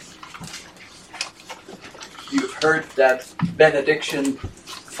heard that benediction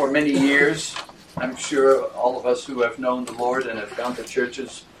for many years. I'm sure all of us who have known the Lord and have gone to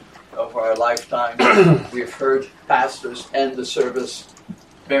churches over our lifetime, we've heard pastors end the service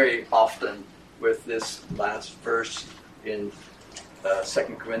very often with this last verse in 2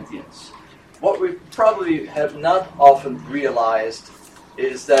 Corinthians. What we probably have not often realized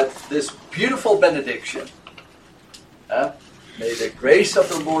is that this beautiful benediction, may the grace of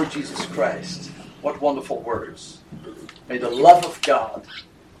the Lord Jesus Christ, what wonderful words, may the love of God,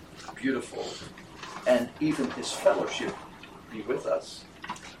 beautiful, and even his fellowship be with us.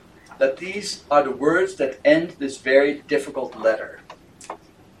 That these are the words that end this very difficult letter,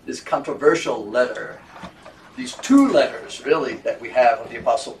 this controversial letter, these two letters really that we have of the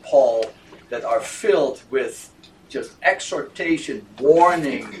Apostle Paul that are filled with just exhortation,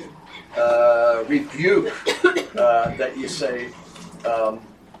 warning, rebuke, that you say,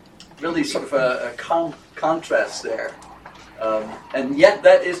 really sort of a contrast there. And yet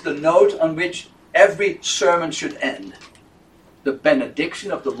that is the note on which every sermon should end. The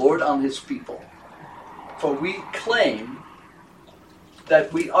benediction of the Lord on his people. For we claim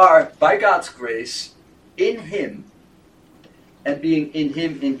that we are, by God's grace, in him, and being in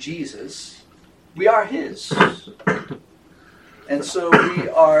him in Jesus, we are his. And so we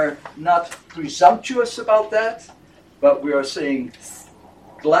are not presumptuous about that, but we are saying,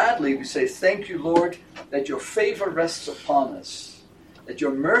 gladly, we say, thank you, Lord, that your favor rests upon us, that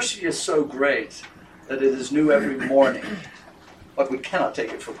your mercy is so great that it is new every morning, but we cannot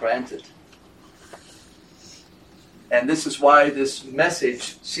take it for granted. And this is why this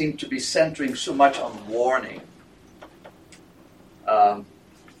message seemed to be centering so much on warning.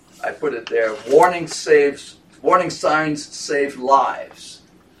 I put it there, warning signs save lives.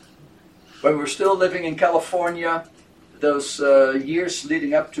 When we're still living in California, those years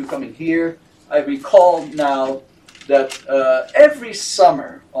leading up to coming here, I recall now that every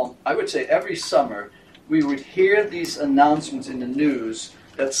summer, every summer, we would hear these announcements in the news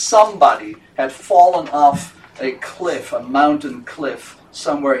that somebody had fallen off a cliff, a mountain cliff,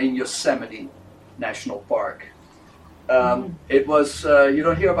 somewhere in Yosemite National Park. It was, you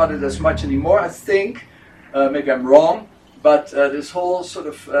don't hear about it as much anymore, I think. Maybe I'm wrong, but this whole sort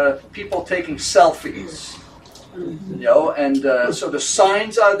of people taking selfies, and so the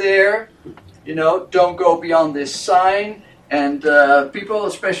signs are there, don't go beyond this sign, and people,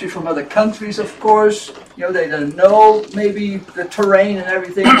 especially from other countries, of course, they don't know maybe the terrain and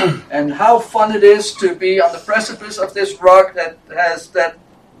everything, and how fun it is to be on the precipice of this rock that has that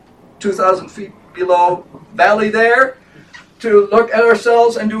 2,000 feet below valley there, to look at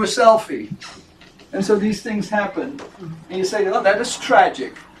ourselves and do a selfie. And so these things happen. And you say, that is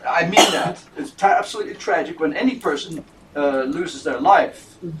tragic. I mean that. It's absolutely tragic when any person loses their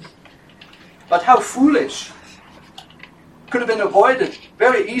life. But how foolish. Could have been avoided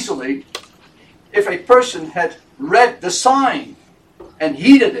very easily if a person had read the sign and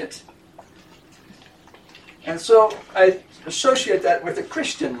heeded it. And so I associate that with the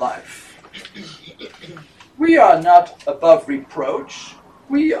Christian life. We are not above reproach.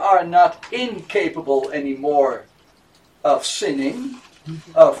 We are not incapable anymore of sinning,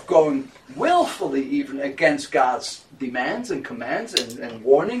 of going willfully even against God's demands and commands and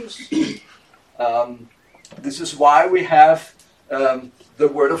warnings. This is why we have the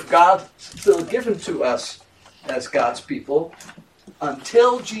Word of God still given to us as God's people.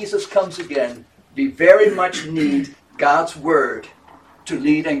 Until Jesus comes again, we very much need God's Word to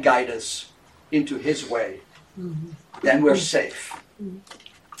lead and guide us into His way. Then we're safe.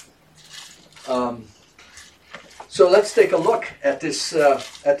 So let's take a look at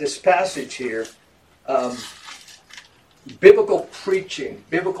this passage here. Biblical preaching,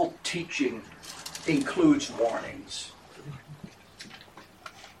 biblical teaching includes warnings.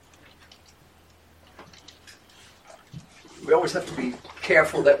 We always have to be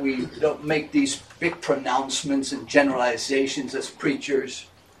careful that we don't make these big pronouncements and generalizations as preachers.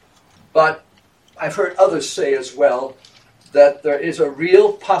 But I've heard others say as well that there is a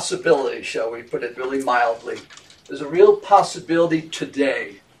real possibility, shall we put it really mildly, there's a real possibility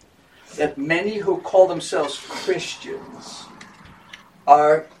today that many who call themselves Christians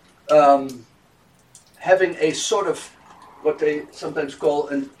are having a sort of what they sometimes call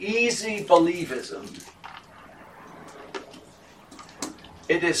an easy believism.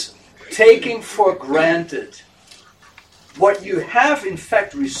 It is taking for granted what you have in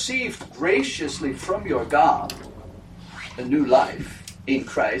fact received graciously from your God, a new life in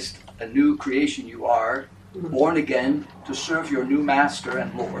Christ, a new creation you are, born again to serve your new Master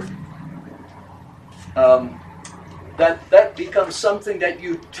and Lord. That becomes something that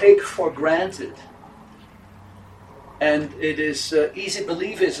you take for granted. and it is easy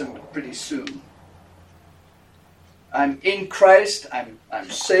believism pretty soon. I'm in Christ, I'm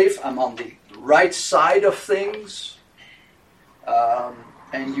safe, I'm on the right side of things,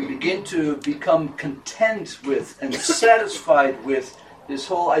 and you begin to become content with and satisfied with this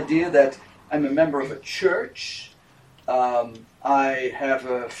whole idea that I'm a member of a church. I have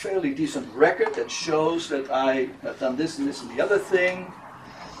a fairly decent record that shows that I have done this and this and the other thing.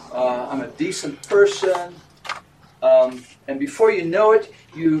 I'm a decent person. And before you know it,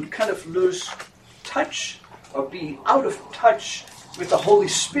 you kind of lose touch or be out of touch with the Holy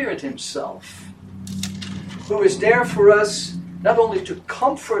Spirit himself, who is there for us not only to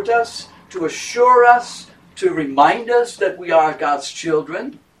comfort us, to assure us, to remind us that we are God's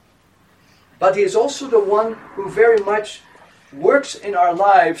children, but he is also the one who very much works in our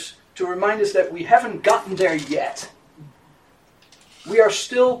lives to remind us that we haven't gotten there yet. We are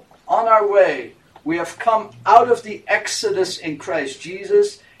still on our way. We have come out of the Exodus in Christ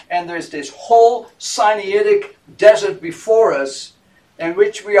Jesus, and there's this whole Sinaitic desert before us in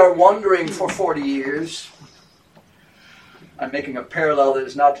which we are wandering for 40 years. I'm making a parallel that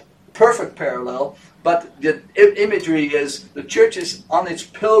is not perfect parallel, but the imagery is the church is on its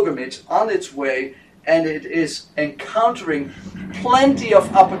pilgrimage, on its way, and it is encountering plenty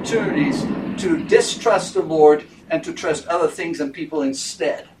of opportunities to distrust the Lord and to trust other things and people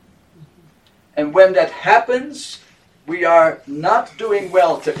instead. And when that happens, we are not doing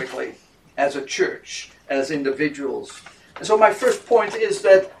well typically as a church, as individuals. And so my first point is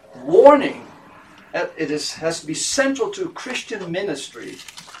that warning, has to be central to Christian ministry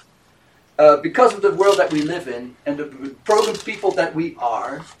because of the world that we live in and the programmed people that we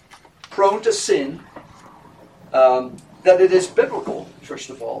are, prone to sin, that it is biblical, first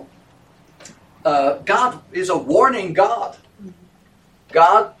of all. God is a warning God.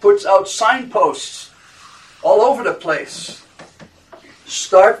 God puts out signposts all over the place.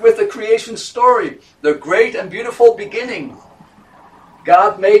 Start with the creation story, the great and beautiful beginning.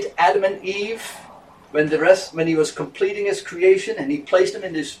 God made Adam and Eve when he was completing his creation, and he placed them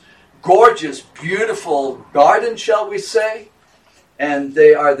in this gorgeous, beautiful garden, shall we say. And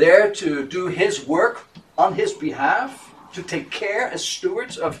they are there to do his work on his behalf, to take care as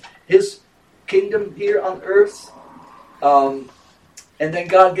stewards of his kingdom here on earth. And then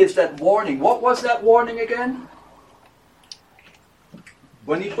God gives that warning. What was that warning again?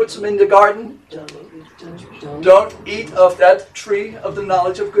 When he puts them in the garden, don't eat of that tree of the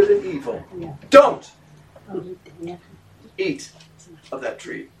knowledge of good and evil. Don't eat of that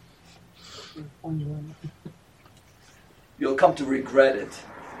tree. You'll come to regret it.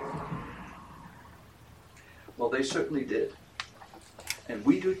 Well, they certainly did. And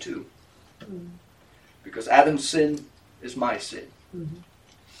we do too. Because Adam's sin is my sin.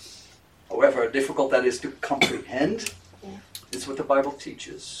 However difficult that is to comprehend, it's what the Bible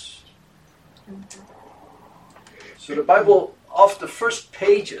teaches. So the Bible, off the first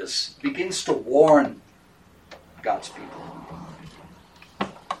pages, begins to warn God's people.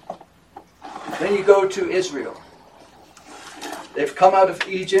 Then you go to Israel. They've come out of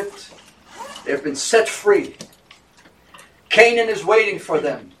Egypt. They've been set free. Canaan is waiting for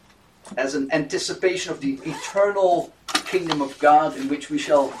them as an anticipation of the eternal kingdom of God in which we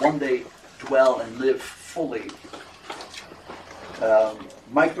shall one day dwell and live fully.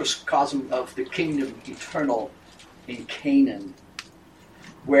 Microcosm of the kingdom eternal in Canaan,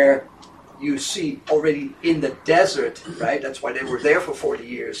 where you see already in the desert, right? That's why they were there for 40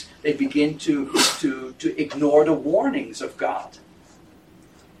 years. They begin to ignore the warnings of God.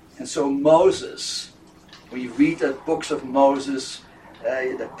 And so Moses, when you read the books of Moses,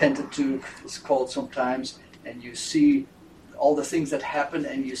 the Pentateuch is called sometimes, and you see all the things that happen,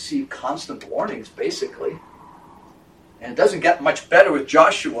 and you see constant warnings, basically. And it doesn't get much better with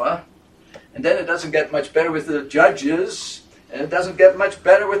Joshua, and then it doesn't get much better with the judges, and it doesn't get much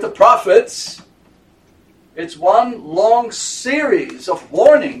better with the prophets. It's one long series of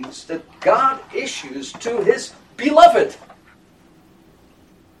warnings that God issues to his beloved.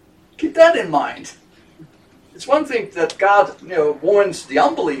 Keep that in mind. It's one thing that God, warns the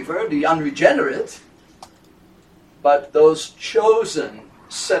unbeliever, the unregenerate, but those chosen,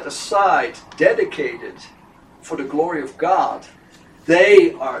 set aside, dedicated for the glory of God,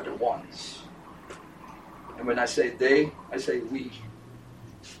 they are the ones. And when I say they, I say we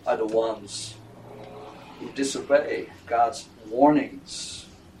are the ones who disobey God's warnings.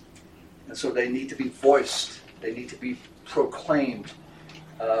 And so they need to be voiced. They need to be proclaimed.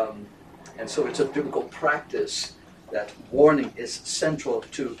 And so it's a biblical practice that warning is central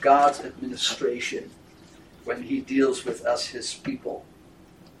to God's administration when he deals with us, his people.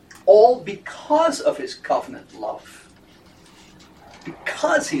 All because of his covenant love.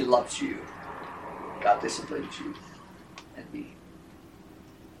 because he loves you, God disciplines you and me.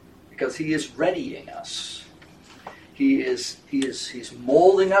 Because he is readying us. He's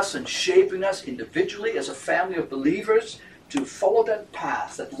molding us and shaping us individually as a family of believers to follow that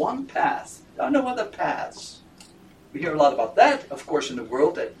path, that one path. There are no other paths. We hear a lot about that, of course, in the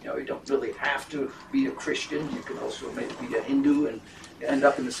world, that you don't really have to be a Christian. You can also maybe be a Hindu and end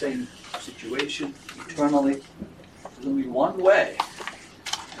up in the same situation eternally. There's only one way,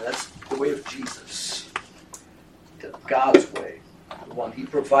 and that's the way of Jesus. God's way, the one he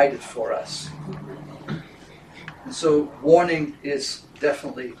provided for us. And so warning is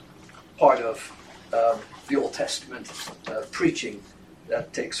definitely part of the Old Testament preaching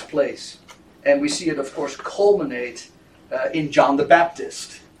that takes place. And we see it, of course, culminate in John the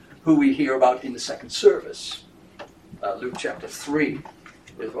Baptist, who we hear about in the second service. Luke chapter 3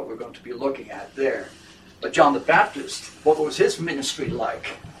 is what we're going to be looking at there. But John the Baptist, what was his ministry like?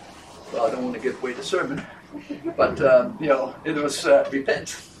 Well, I don't want to give away the sermon, but, it was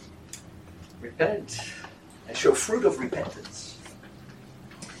repent, and show fruit of repentance.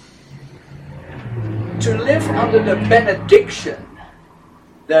 To live under the benediction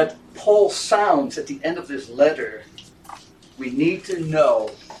that Paul sounds at the end of this letter, we need to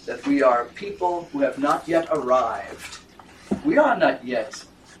know that we are people who have not yet arrived. We are not yet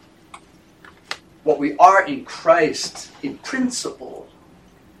what we are in Christ in principle.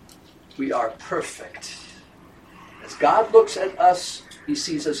 We are perfect. As God looks at us, he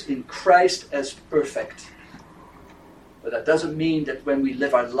sees us in Christ as perfect. But that doesn't mean that when we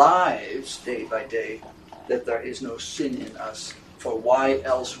live our lives day by day, that there is no sin in us. For why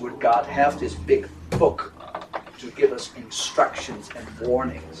else would God have this big book to give us instructions and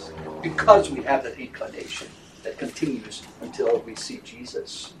warnings? Because we have that inclination that continues until we see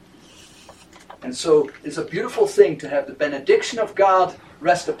Jesus. And so it's a beautiful thing to have the benediction of God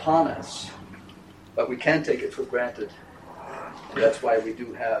rest upon us. But we can't take it for granted. That's why we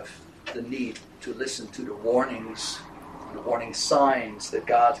do have the need to listen to the warnings, the warning signs that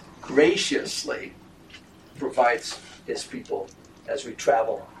God graciously provides his people as we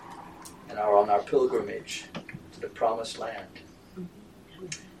travel and are on our pilgrimage to the promised land.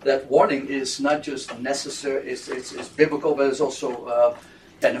 That warning is not just necessary, it's biblical, but it's also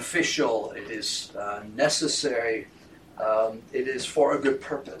beneficial. It is necessary. It is for a good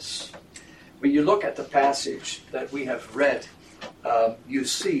purpose. When you look at the passage that we have read, you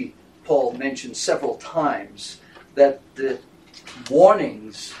see Paul mentioned several times that the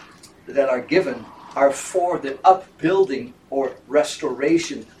warnings that are given are for the upbuilding or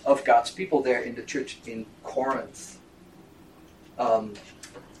restoration of God's people there in the church in Corinth.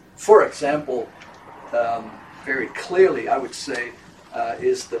 For example, very clearly, I would say,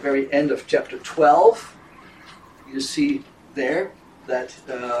 is the very end of chapter 12. You see there that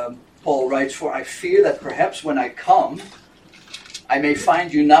Paul writes, "For I fear that perhaps when I come, I may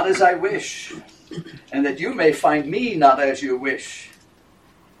find you not as I wish, and that you may find me not as you wish."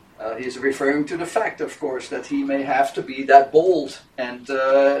 He's referring to the fact, of course, that he may have to be that bold and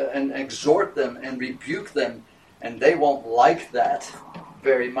exhort them and rebuke them, and they won't like that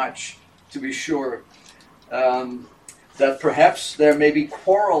very much, to be sure. That perhaps there may be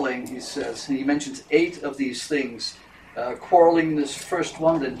quarreling, he says. He mentions 8 of these things. Quarreling, this first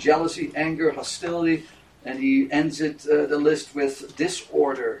one, then jealousy, anger, hostility, and he ends the list with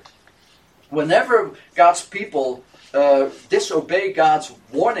disorder. Whenever God's people disobey God's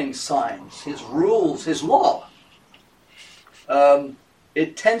warning signs, his rules, his law,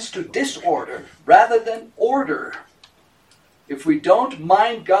 it tends to disorder rather than order. If we don't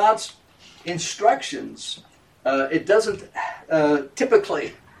mind God's instructions, it doesn't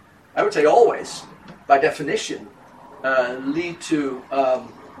typically, I would say always, by definition, lead to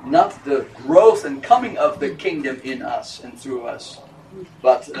not the growth and coming of the kingdom in us and through us,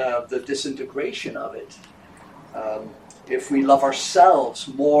 but the disintegration of it. If we love ourselves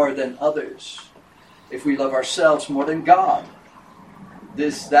more than others, if we love ourselves more than God,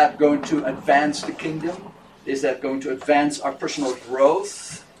 is that going to advance the kingdom? Is that going to advance our personal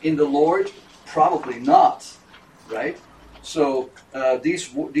growth in the Lord? Probably not, right? So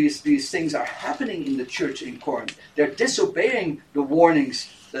these things are happening in the church in Corinth. They're disobeying the warnings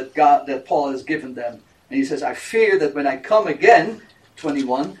that Paul has given them. And he says, "I fear that when I come again,"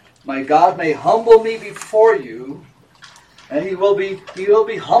 21, "my God may humble me before you," and he will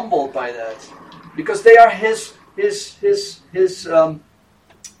be humbled by that, because they are his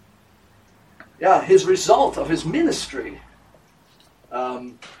result of his ministry.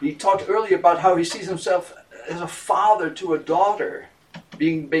 He talked earlier about how he sees himself as a father to a daughter,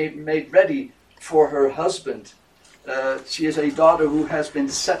 being made ready for her husband. she is a daughter who has been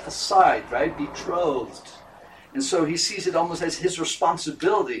set aside, right? Betrothed. And so he sees it almost as his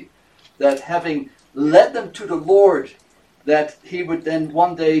responsibility that having led them to the Lord, that he would then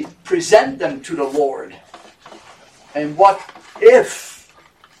one day present them to the Lord. And what if,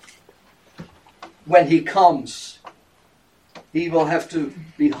 when he comes, he will have to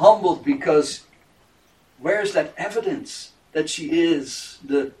be humbled, because where's that evidence that she is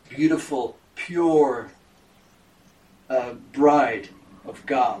the beautiful, pure bride of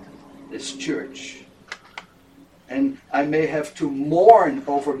God, this church? And I may have to mourn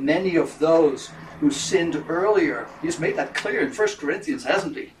over many of those who sinned earlier. He's made that clear in 1 Corinthians,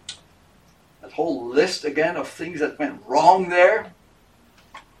 hasn't he? That whole list again of things that went wrong there.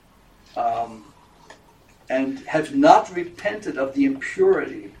 And have not repented of the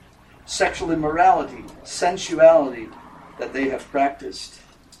impurity, sexual immorality, sensuality that they have practiced.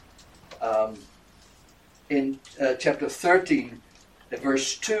 In chapter 13,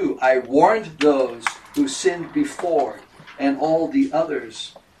 verse 2, I warned those who sinned before and all the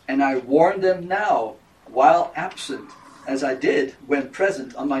others, and I warn them now while absent, as I did when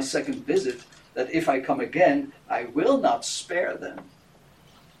present on my second visit, that if I come again, I will not spare them.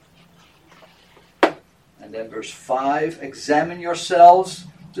 And then verse 5, examine yourselves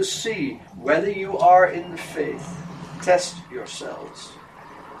to see whether you are in the faith. Test yourselves.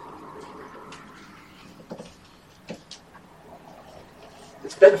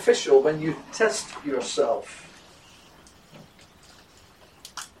 It's beneficial when you test yourself.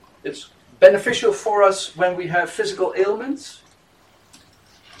 It's beneficial for us when we have physical ailments.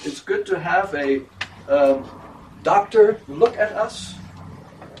 It's good to have a doctor look at us.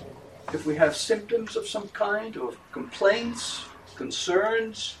 If we have symptoms of some kind, or complaints,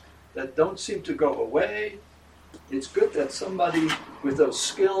 concerns that don't seem to go away, it's good that somebody with those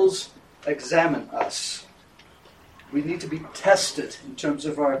skills examine us. We need to be tested in terms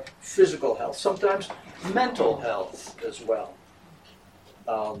of our physical health, sometimes mental health as well.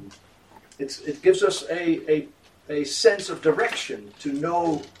 It gives us a sense of direction to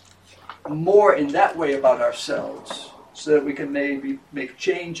know more in that way about ourselves, so that we can maybe make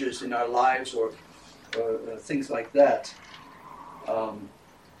changes in our lives or things like that.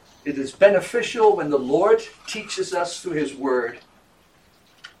 It is beneficial when the Lord teaches us through His Word,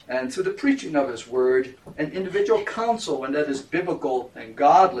 and through the preaching of His Word, and individual counsel when that is biblical and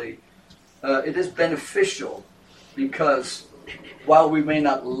godly. It is beneficial because while we may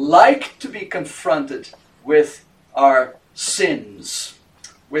not like to be confronted with our sins,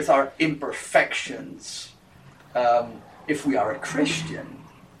 with our imperfections, if we are a Christian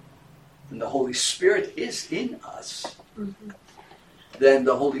and the Holy Spirit is in us, then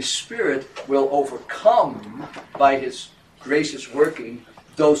the Holy Spirit will overcome by His gracious working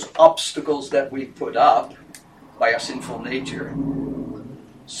those obstacles that we put up by our sinful nature,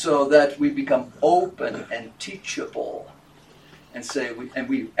 so that we become open and teachable, and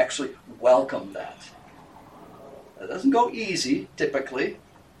we actually welcome that. It doesn't go easy, typically.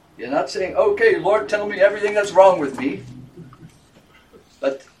 You're not saying, okay, Lord, tell me everything that's wrong with me.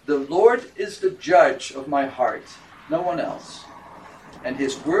 But the Lord is the judge of my heart, no one else. And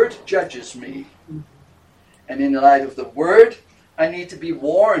His Word judges me. And in the light of the Word, I need to be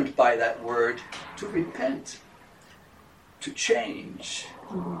warned by that Word to repent, to change.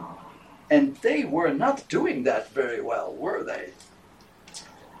 And they were not doing that very well, were they?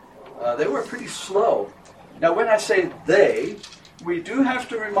 They were pretty slow. Now, when I say they, we do have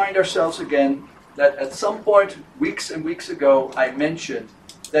to remind ourselves again that at some point, weeks and weeks ago, I mentioned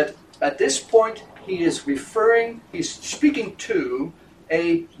that at this point, he's speaking to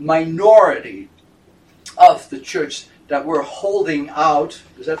a minority of the church that were holding out,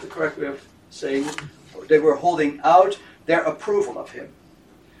 is that the correct way of saying it? They were holding out their approval of him.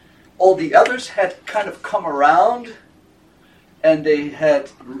 All the others had kind of come around, and they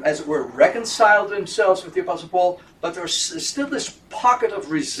had, as it were, reconciled themselves with the Apostle Paul, but there's still this pocket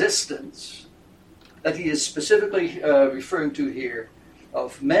of resistance that he is specifically referring to here,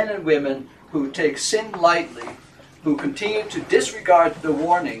 of men and women who take sin lightly, who continue to disregard the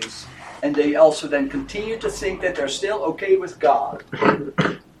warnings, and they also then continue to think that they're still okay with God.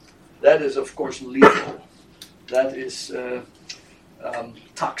 That is, of course, lethal. That is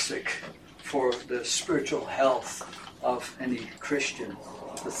toxic for the spiritual health of any Christian,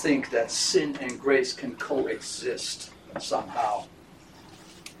 to think that sin and grace can coexist somehow.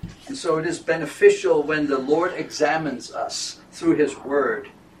 And so it is beneficial when the Lord examines us through His Word,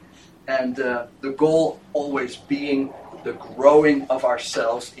 and the goal always being the growing of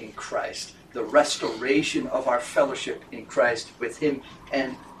ourselves in Christ, the restoration of our fellowship in Christ with Him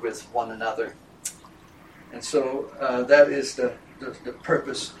and with one another. And so that is the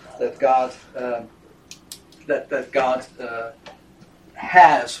purpose that God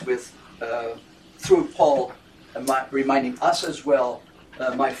has with through Paul, reminding us as well,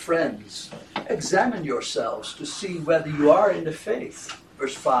 my friends, examine yourselves to see whether you are in the faith.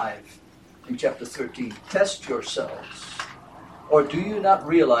 Verse 5 in chapter 13. Test yourselves. Or do you not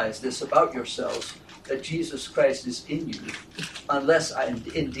realize this about yourselves, that Jesus Christ is in you, unless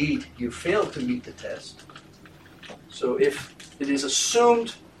indeed you fail to meet the test? So if it is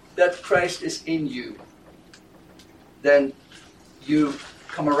assumed that Christ is in you, then you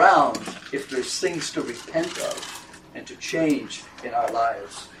come around if there's things to repent of and to change in our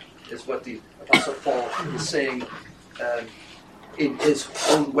lives, is what the Apostle Paul is saying in his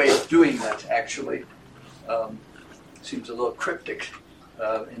own way of doing that, actually. Seems a little cryptic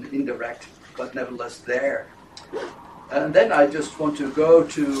and indirect, but nevertheless there. And then I just want to go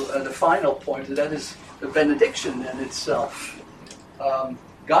to the final point, and that is the benediction in itself.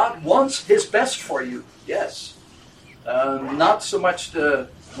 God wants his best for you, yes. Not so much the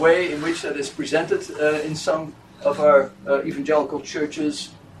way in which that is presented in some of our evangelical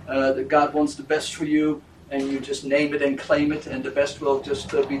churches, that God wants the best for you, and you just name it and claim it, and the best will just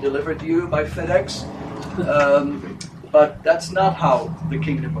be delivered to you by FedEx. But that's not how the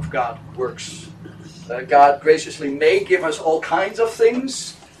kingdom of God works. God graciously may give us all kinds of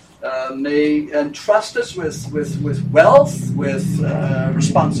things, may entrust us with wealth, with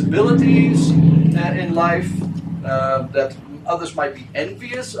responsibilities in life that others might be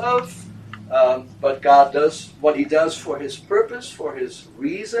envious of. But God does what he does for his purpose, for his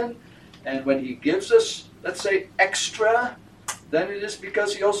reason. And when he gives us, let's say, extra, then it is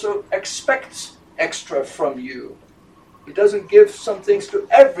because he also expects extra from you. He doesn't give some things to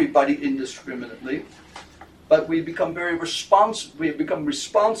everybody indiscriminately, but we become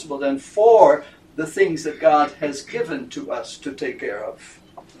responsible then for the things that God has given to us to take care of.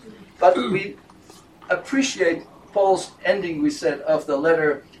 But we appreciate Paul's ending, we said, of the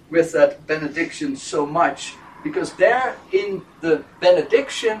letter with that benediction so much, because there in the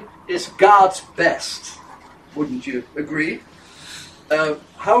benediction is God's best. Wouldn't you agree?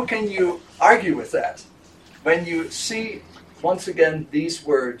 How can you argue with that? When you see, once again, these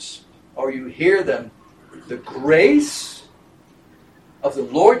words, or you hear them, the grace of the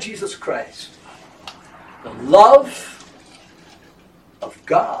Lord Jesus Christ, the love of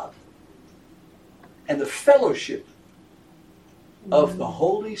God, and the fellowship of the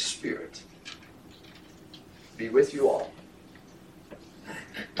Holy Spirit be with you all.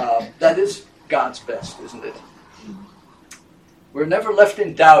 That is God's best, isn't it? We're never left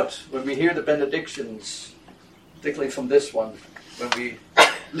in doubt when we hear the benedictions, particularly from this one, when we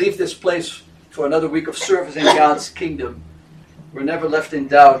leave this place for another week of service in God's kingdom. We're never left in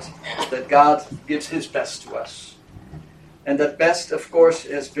doubt that God gives his best to us. And that best, of course,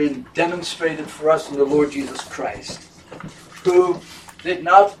 has been demonstrated for us in the Lord Jesus Christ, who did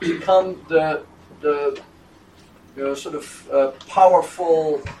not become the sort of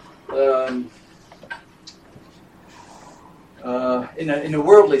powerful, in a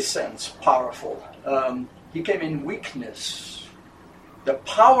worldly sense, powerful. He came in weakness. The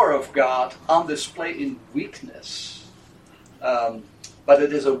power of God on display in weakness. But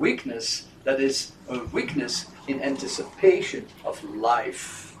it is a weakness that is a weakness in anticipation of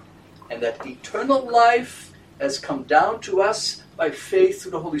life. And that eternal life has come down to us by faith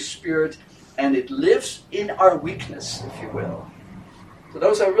through the Holy Spirit, and it lives in our weakness, if you will. So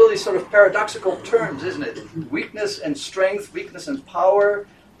those are really sort of paradoxical terms, isn't it? Weakness and strength, weakness and power,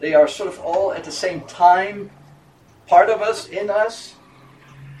 they are sort of all at the same time part of us, in us.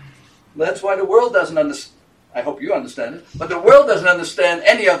 That's why the world doesn't understand. I hope you understand it. But the world doesn't understand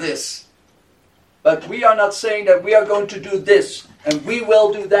any of this. But we are not saying that we are going to do this, and we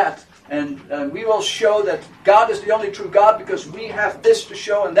will do that. And we will show that God is the only true God because we have this to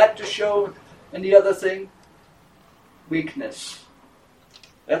show and that to show and the other thing. Weakness.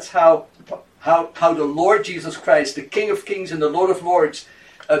 That's how the Lord Jesus Christ, the King of Kings and the Lord of Lords,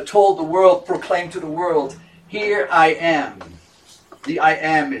 told the world, proclaimed to the world, here I am. The I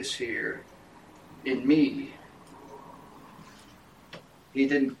am is here in me.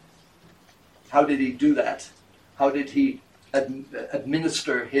 How did he do that? How did he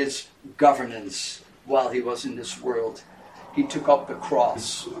administer his governance while he was in this world? He took up the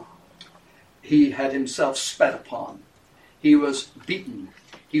cross. He had himself spat upon. He was beaten.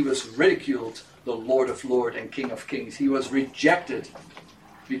 He was ridiculed, the Lord of Lords and King of Kings. He was rejected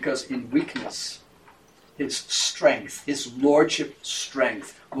because in weakness, his strength, his lordship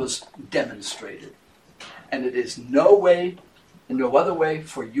strength was demonstrated. And it is no other way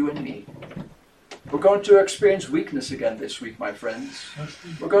for you and me. We're going to experience weakness again this week, my friends.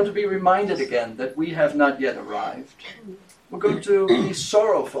 We're going to be reminded again that we have not yet arrived. We're going to be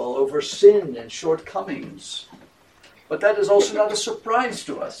sorrowful over sin and shortcomings. But that is also not a surprise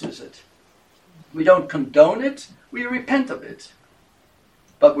to us, is it? We don't condone it, we repent of it.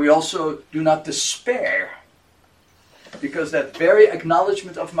 But we also do not despair, because that very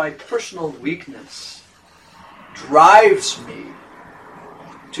acknowledgement of my personal weakness drives me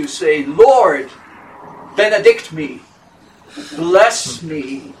to say, Lord, benedict me, bless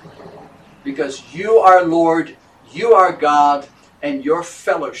me, because you are Lord, you are God, and your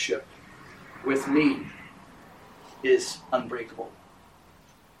fellowship with me is unbreakable.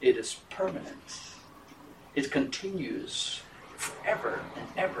 It is permanent. It continues forever and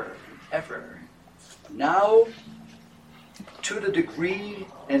ever and ever. Now, to the degree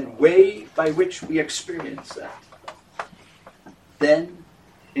and way by which we experience that, then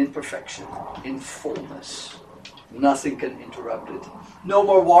in perfection, in fullness, nothing can interrupt it. No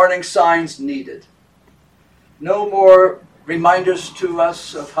more warning signs needed. No more reminders to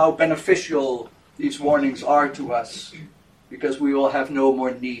us of how beneficial these warnings are to us, because we will have no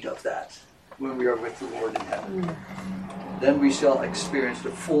more need of that when we are with the Lord in heaven. Then we shall experience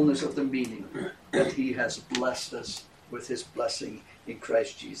the fullness of the meaning that He has blessed us with His blessing in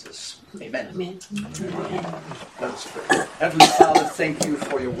Christ Jesus. Amen. Amen. Let us pray. Heavenly Father, thank you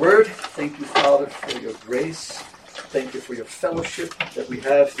for your word. Thank you, Father, for your grace. Thank you for your fellowship that we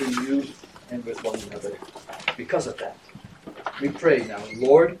have in you and with one another. Because of that, we pray now,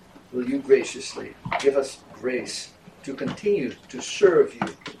 Lord, will you graciously give us grace to continue to serve you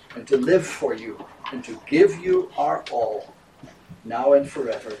and to live for you and to give you our all, now and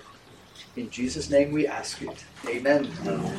forever. In Jesus' name we ask it. Amen.